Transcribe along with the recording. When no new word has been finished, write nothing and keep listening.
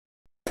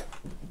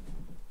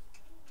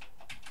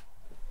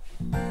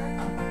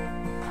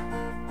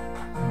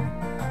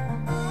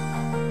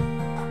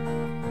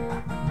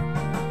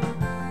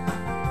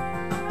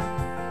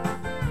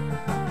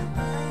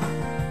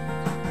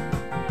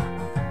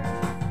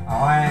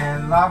I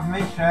love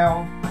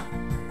Michelle,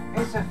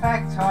 it's a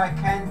fact I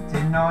can't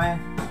deny,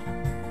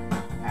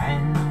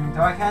 and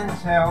I can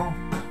tell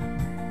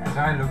as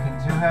I look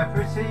into her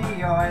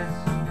pretty eyes.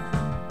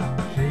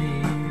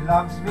 She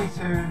loves me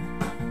too,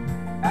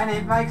 and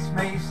it makes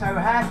me so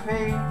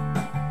happy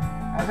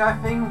as I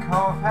think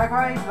of how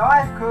great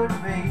life could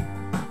be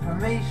for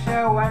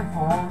Michelle and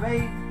for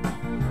me.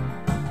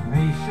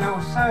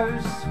 Michelle's so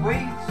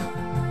sweet,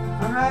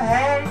 from her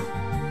head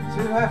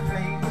to her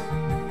feet.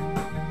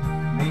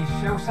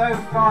 Michelle's so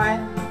fine,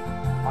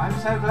 I'm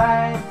so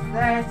glad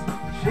that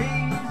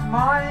she's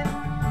mine.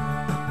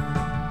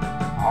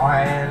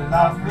 I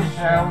love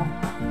Michelle,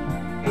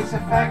 it's a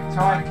fact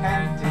I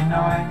can't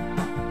deny,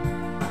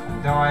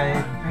 and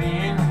I'd be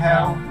in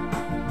hell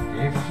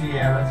if she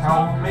ever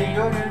told me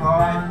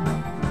goodbye.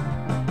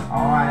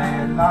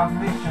 I love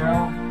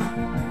Michelle,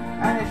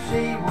 and if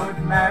she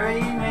would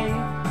marry me,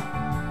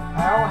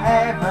 how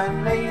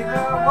heavenly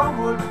the world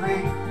would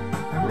be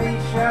for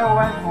Michelle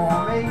and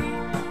for me.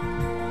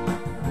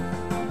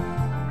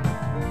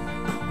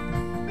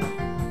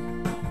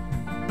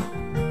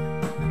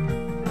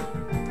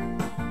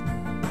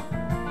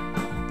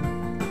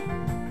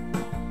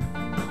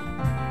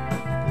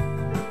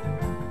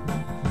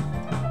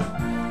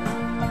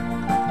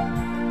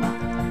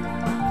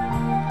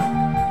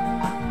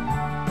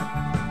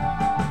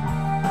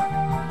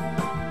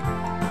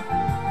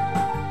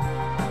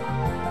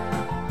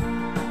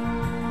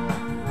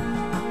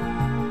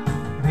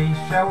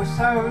 Michelle's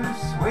so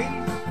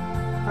sweet,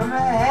 from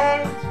her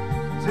head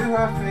to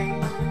her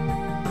feet.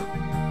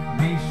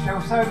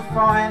 Michelle's so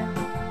fine,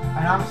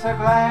 and I'm so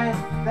glad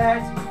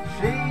that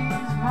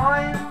she's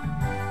mine.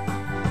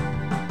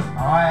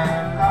 I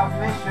love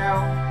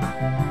Michelle,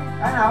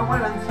 and I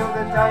will until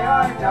the day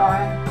I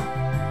die.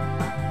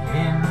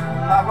 In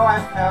love I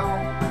fell,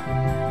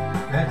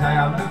 the day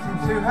I looked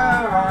into her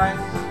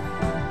eyes.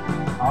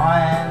 I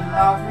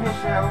love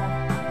Michelle,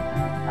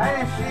 and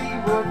if she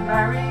would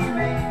marry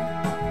me,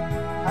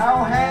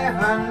 how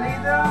heavenly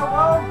the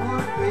world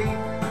would be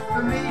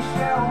for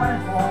Michelle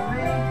and for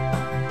me,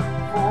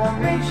 for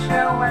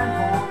Michelle and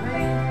for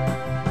me,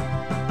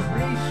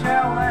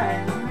 Michelle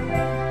and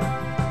me,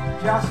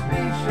 just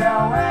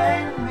Michelle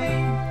and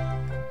me.